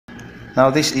Now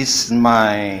this is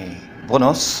my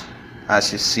bonus.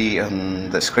 As you see on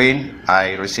the screen,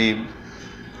 I received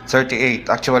 38.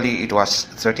 Actually, it was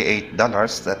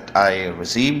 $38 that I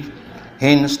received.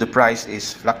 Hence, the price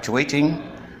is fluctuating.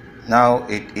 Now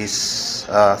it is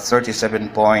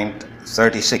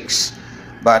 37.36.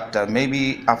 But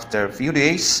maybe after a few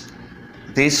days,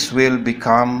 this will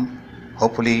become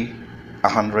hopefully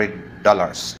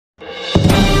 $100.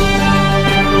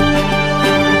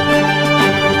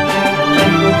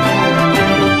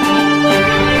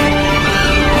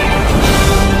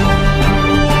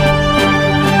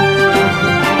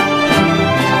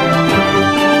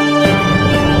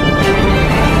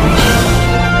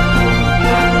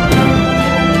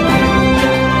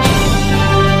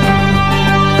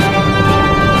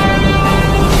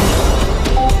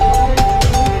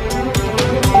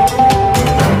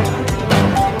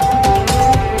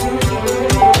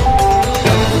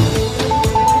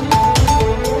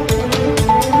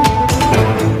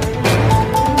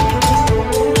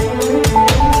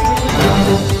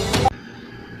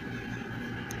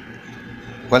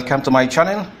 Welcome to my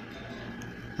channel.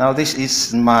 Now this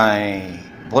is my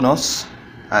bonus.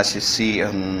 As you see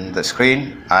on the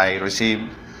screen, I received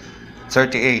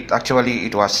 38. Actually,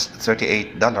 it was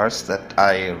 $38 that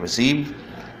I received.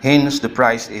 Hence, the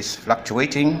price is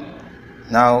fluctuating.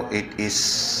 Now it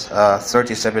is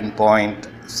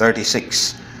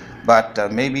 37.36. But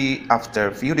maybe after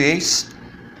a few days,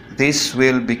 this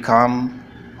will become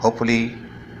hopefully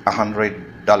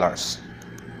 $100.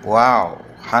 Wow,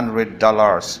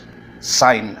 $100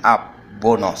 sign up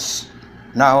bonus.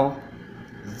 Now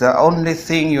the only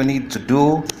thing you need to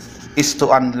do is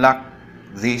to unlock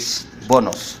this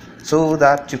bonus so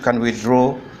that you can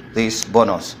withdraw this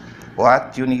bonus.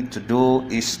 What you need to do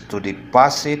is to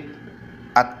deposit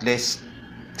at least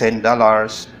 $10,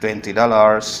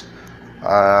 $20,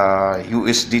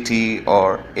 USDT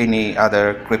or any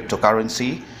other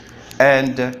cryptocurrency,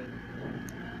 and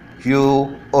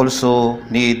you also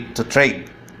need to trade.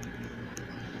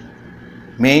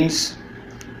 Means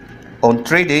on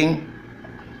trading,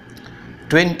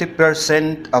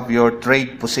 20% of your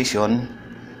trade position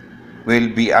will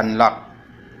be unlocked,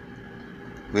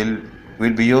 will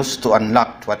be used to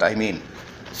unlock what I mean.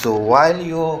 So while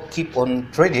you keep on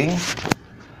trading,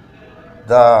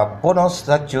 the bonus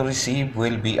that you receive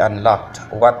will be unlocked.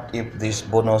 What if this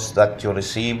bonus that you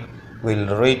receive will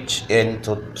reach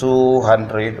into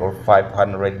 $200 or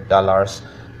 $500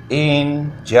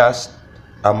 in just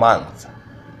a month?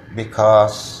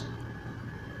 Because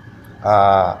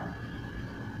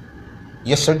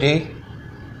yesterday,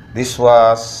 this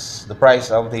was the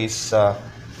price of this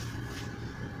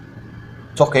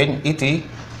token ET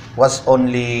was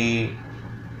only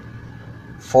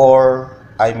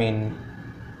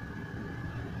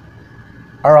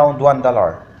around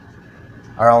 $1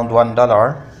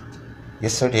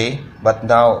 yesterday, but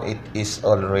now it is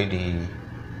already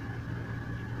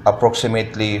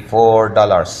approximately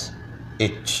 $4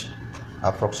 each.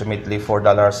 Approximately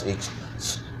 $4 each.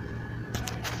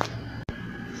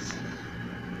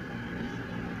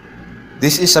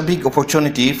 This is a big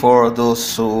opportunity for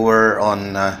those who were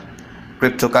on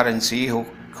cryptocurrency, who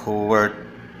were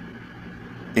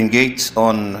engaged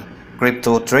on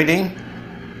crypto trading.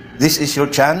 This is your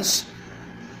chance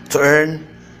to earn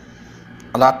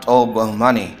a lot of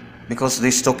money, because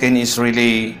this token is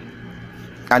really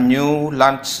a new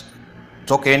launch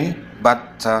token,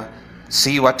 but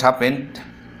see what happened.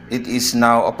 It is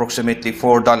now approximately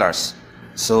 $4.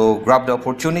 So grab the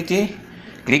opportunity,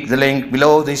 click the link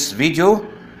below this video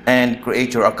and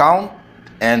create your account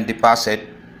and deposit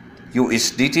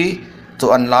USDT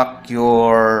to unlock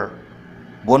your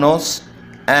bonus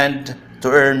and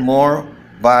to earn more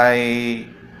by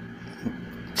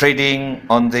trading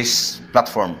on this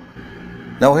platform.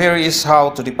 Now here is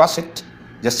how to deposit.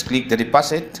 Just click the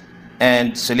deposit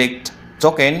and select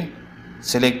token,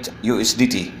 select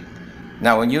USDT.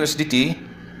 Now in USDT,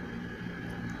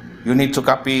 you need to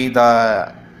copy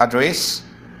the address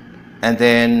and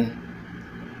then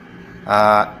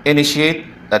initiate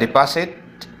the deposit,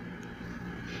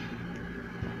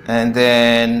 and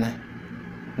then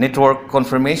network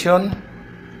confirmation,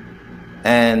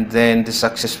 and then the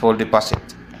successful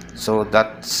deposit. So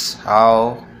that's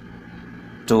how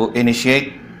to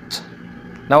initiate.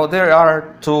 Now there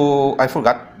are two,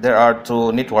 there are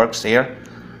two networks here.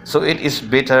 So it is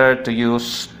better to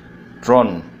use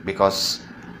Tron, because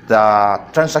the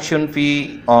transaction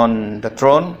fee on the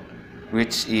Tron,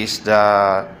 which is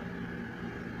the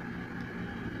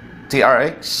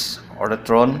TRX or the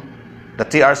Tron, the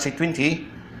TRC20,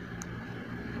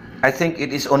 I think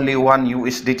it is only 1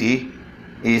 USDT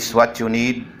is what you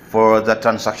need for the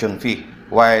transaction fee,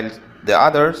 while the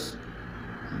others,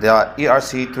 the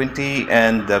ERC20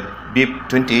 and the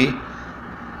BIP20,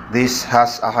 this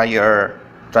has a higher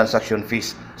transaction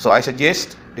fees. So I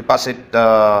suggest deposit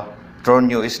Tron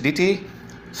USDT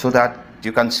so that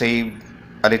you can save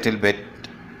a little bit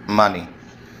money.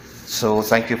 So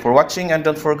thank you for watching, and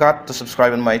don't forget to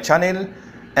subscribe on my channel,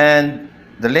 and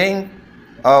the link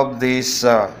of this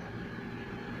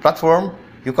platform,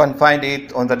 you can find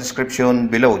it on the description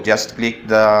below. Just click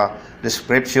the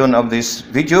description of this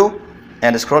video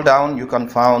and scroll down. You can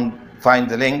find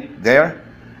the link there,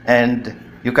 and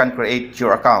you can create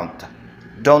your account.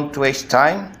 Don't waste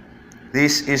time.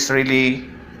 This is really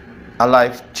a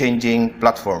life-changing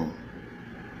platform.